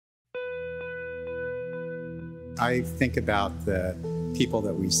I think about the people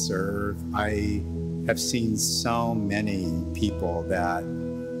that we serve. I have seen so many people that,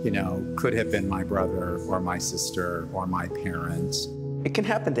 you know, could have been my brother or my sister or my parents. It can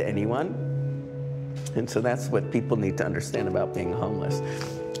happen to anyone. And so that's what people need to understand about being homeless.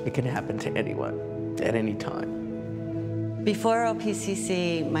 It can happen to anyone at any time. Before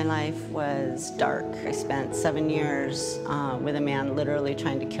OPCC, my life was dark. I spent 7 years with a man literally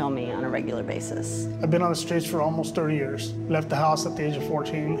trying to kill me on a regular basis. I've been on the streets for almost 30 years. Left the house at the age of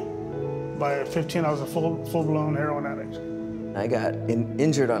 14. By 15, I was a full-blown heroin addict. I got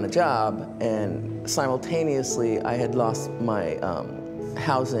injured on a job, and simultaneously I had lost my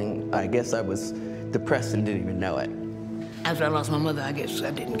housing. I guess I was depressed and didn't even know it. After I lost my mother, I guess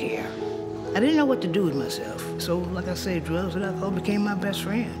I didn't care. I didn't know what to do with myself. So, like I say, drugs and alcohol became my best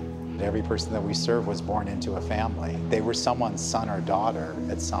friend. Every person that we serve was born into a family. They were someone's son or daughter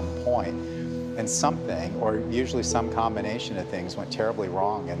at some point, and something, or usually some combination of things, went terribly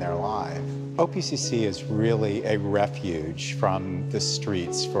wrong in their life. OPCC is really a refuge from the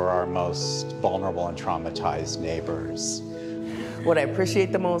streets for our most vulnerable and traumatized neighbors. What I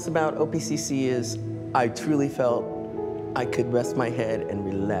appreciate the most about OPCC is I truly felt I could rest my head and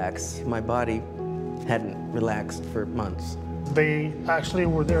relax. My body hadn't relaxed for months. They actually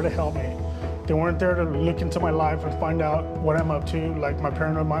were there to help me. They weren't there to look into my life and find out what I'm up to, like my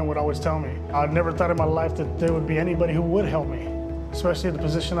paranoid mind would always tell me. I never thought in my life that there would be anybody who would help me, especially the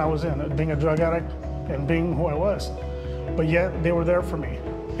position I was in, being a drug addict and being who I was. But yet, they were there for me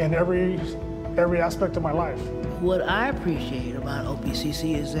in every aspect of my life. What I appreciate about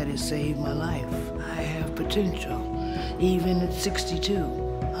OPCC is that it saved my life. I have potential, even at 62.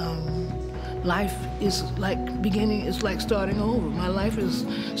 Life is like beginning, it's like starting over. My life is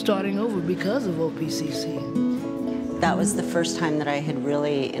starting over because of OPCC. That was the first time that I had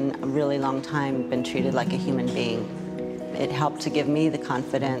really, in a really long time, been treated like a human being. It helped to give me the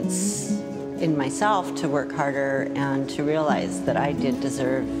confidence in myself to work harder and to realize that I did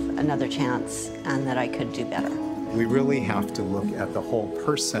deserve another chance and that I could do better. We really have to look at the whole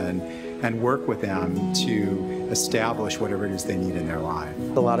person and work with them to establish whatever it is they need in their life.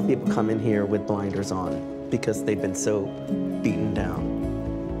 A lot of people come in here with blinders on because they've been so beaten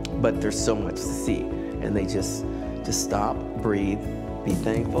down. But there's so much to see, and they just stop, breathe, be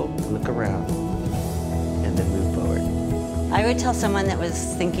thankful, look around, and then move forward. I would tell someone that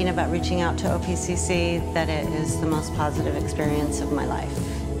was thinking about reaching out to OPCC that it is the most positive experience of my life.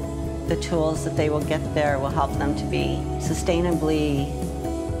 The tools that they will get there will help them to be sustainably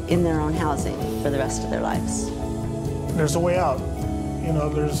in their own housing for the rest of their lives. There's a way out. You know,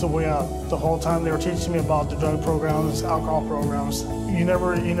 there's a way out. The whole time they were teaching me about the drug programs, alcohol programs. You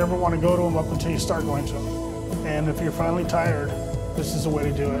never want to go to them up until you start going to them. And if you're finally tired, this is the way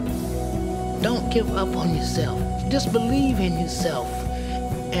to do it. Don't give up on yourself. Just believe in yourself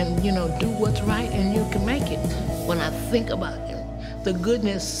and, you know, do what's right and you can make it. When I think about it, the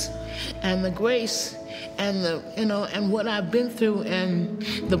goodness and the grace and the, you know, and what I've been through and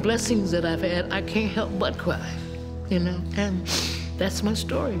the blessings that I've had, I can't help but cry, you know, and that's my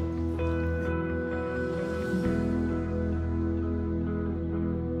story.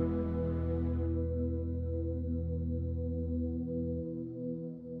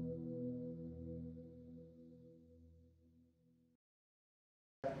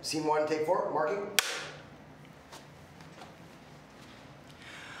 Scene 1, take 4, marking.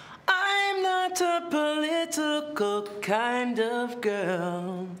 I'm not a political kind of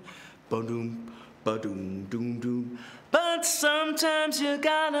girl, ba-doom, ba-doom, doom, doom. But sometimes you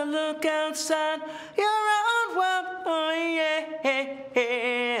gotta look outside your own world, oh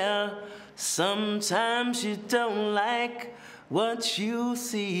yeah. Sometimes you don't like what you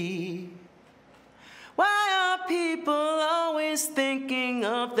see. Why are people always thinking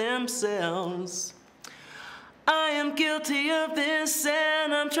of themselves? I am guilty of this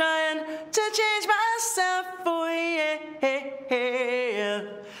and I'm trying to change myself, oh yeah.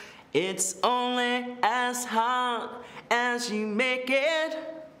 It's only as hard as you make it,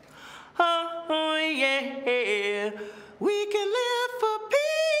 oh yeah. We can live for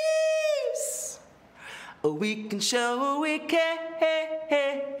peace, or we can show we care.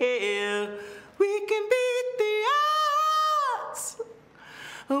 We can beat the odds,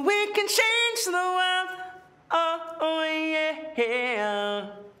 or we can change the world. Oh yeah,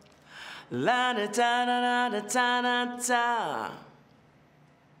 la da da da da da da da.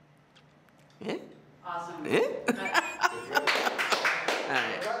 Yeah? Awesome. Yeah? All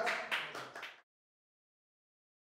right.